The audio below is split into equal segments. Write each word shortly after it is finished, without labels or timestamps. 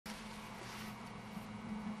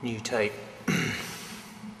New tape.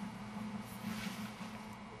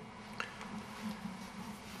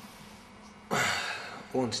 I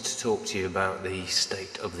wanted to talk to you about the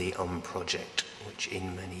state of the project, which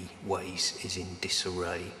in many ways is in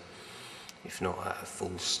disarray, if not at a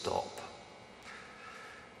full stop.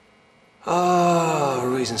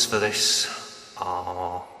 Reasons for this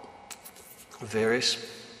are various.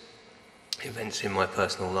 Events in my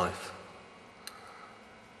personal life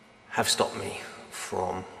have stopped me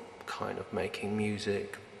from kind of making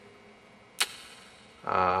music,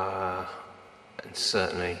 and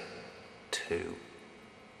certainly to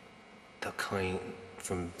the kind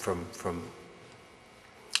from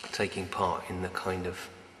taking part in the kind of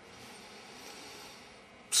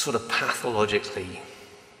sort of pathologically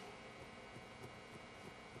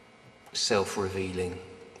self-revealing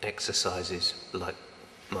exercises like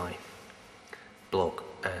my blog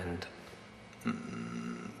and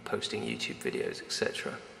posting YouTube videos,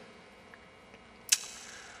 etc.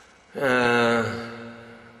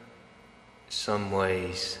 Some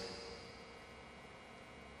ways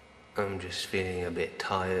I'm just feeling a bit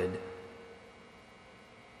tired.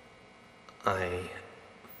 I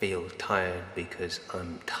feel tired because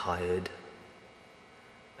I'm tired,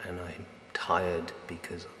 and I'm tired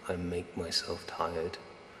because I make myself tired.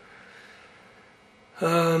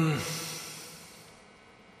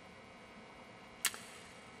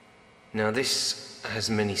 Now this has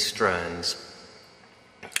many strands,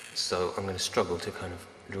 so I'm going to struggle to kind of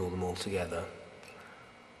draw them all together.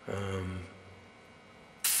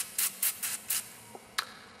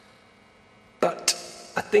 But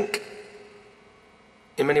I think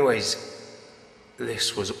in many ways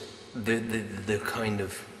this was the kind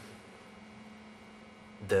of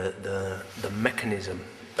the mechanism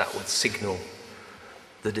that would signal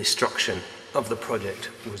the destruction of the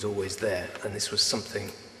project was always there, and this was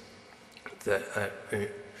something that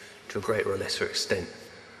to a greater or lesser extent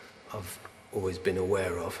I've always been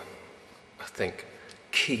aware of. I think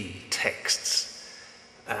key texts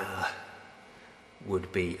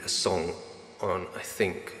would be a song on, I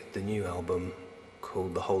think, the new album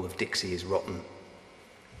called The Whole of Dixie is Rotten,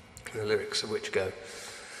 the lyrics of which go,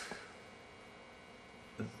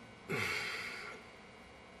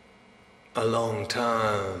 a long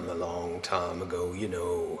time ago, you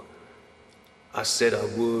know, I said I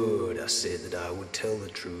said that I would tell the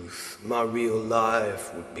truth. My real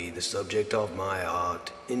life would be the subject of my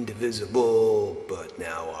art, indivisible, but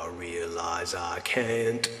now I realize I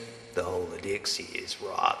can't. The whole of Dixie is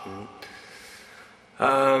rotten.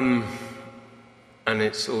 And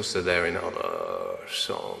it's also there in other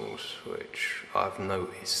songs, which I've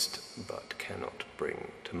noticed, but cannot bring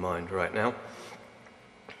to mind right now.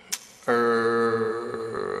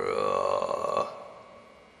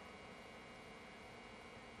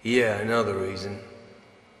 Yeah, another reason,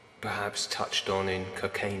 perhaps touched on in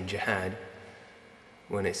Cocaine Jihad,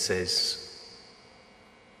 when it says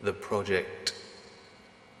the project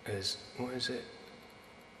is, what is it?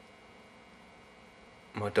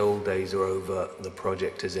 My dull days are over, the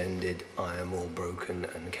project has ended, I am all broken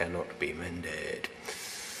and cannot be mended.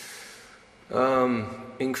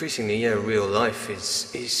 Increasingly, yeah, real life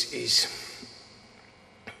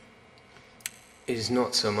is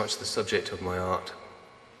not so much the subject of my art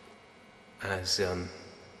as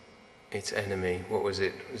its enemy. What was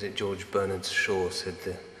it? Was it George Bernard Shaw said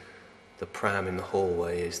the pram in the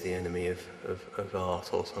hallway is the enemy of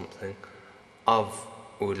art or something? I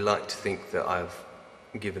would like to think that I've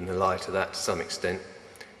given the lie to that to some extent,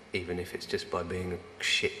 even if it's just by being a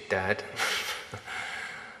shit dad.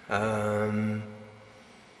 I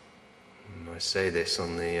say this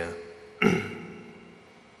on the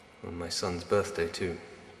on my son's birthday too.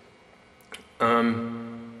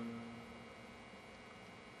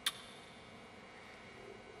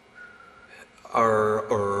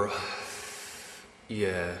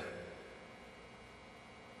 Yeah.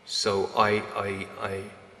 So I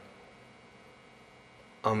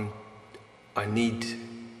need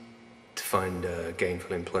to find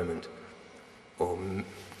gainful employment, or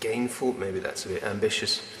gainful, maybe that's a bit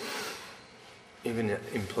ambitious. Even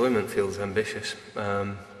employment feels ambitious.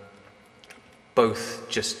 Both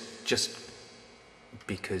just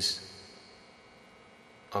because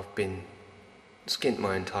I've been skint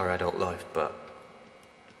my entire adult life, but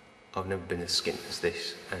I've never been as skint as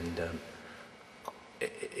this, and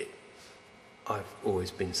I've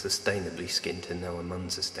always been sustainably skint, and now I'm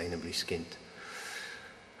unsustainably skint.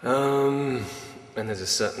 And there's a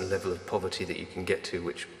certain level of poverty that you can get to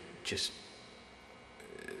which just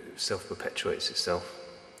self-perpetuates itself,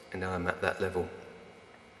 and now I'm at that level.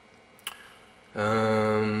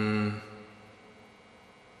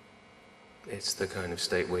 It's the kind of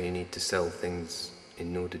state where you need to sell things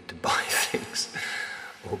in order to buy things,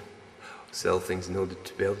 or sell things in order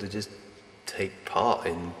to be able to just take part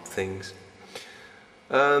in things.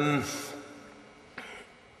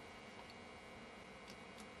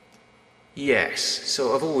 Yes,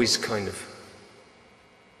 so I've always kind of...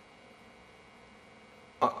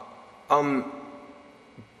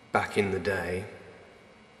 back in the day,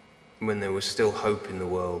 when there was still hope in the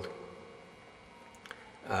world,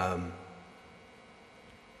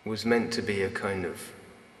 was meant to be a kind of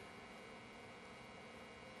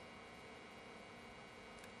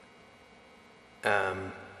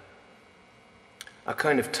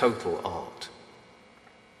total art.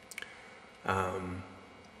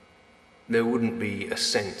 There wouldn't be a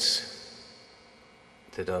sense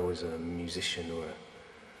that I was a musician or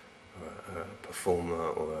a performer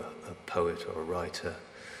or a poet or a writer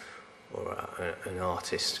or an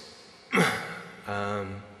artist.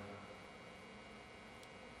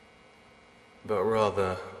 But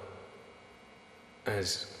rather,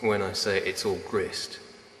 as when I say it's all grist,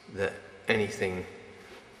 that anything,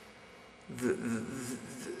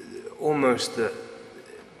 almost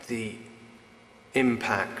the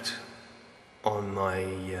impact on my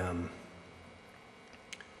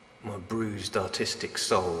my bruised artistic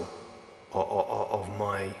soul of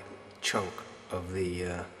my chunk of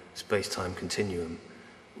the space-time continuum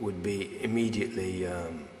would be immediately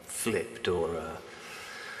flipped or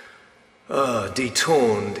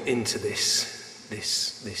detorned into this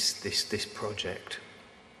project,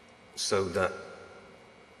 so that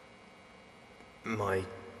my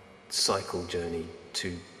cycle journey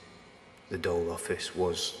to the Dole office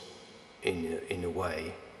was, in a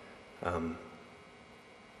way,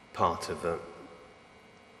 part of the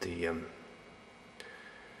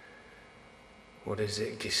what is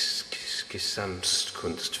it,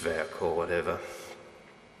 Gesamtkunstwerk or whatever.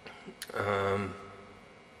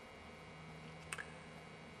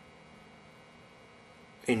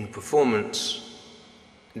 In performance,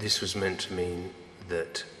 this was meant to mean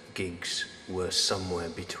that gigs were somewhere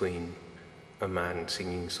between a man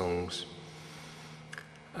singing songs,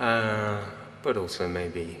 but also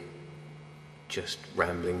maybe just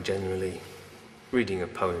rambling generally, reading a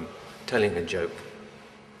poem, telling a joke,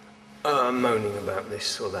 moaning about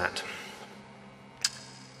this or that.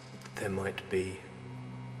 There might be,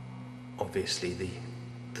 obviously,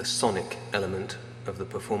 the sonic element of the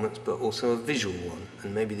performance, but also a visual one,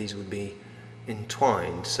 and maybe these would be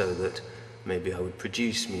entwined, so that maybe I would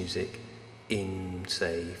produce music in,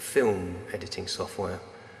 say, film editing software,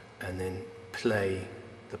 and then play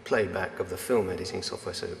the playback of the film editing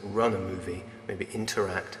software, so run a movie, maybe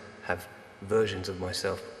interact, have versions of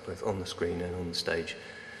myself both on the screen and on the stage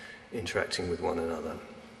interacting with one another.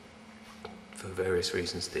 For various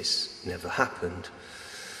reasons this never happened.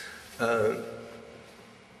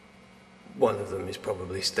 One of them is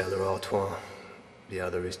probably Stella Artois, the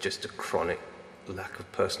other is just a chronic lack of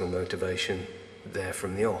personal motivation there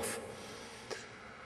from the off.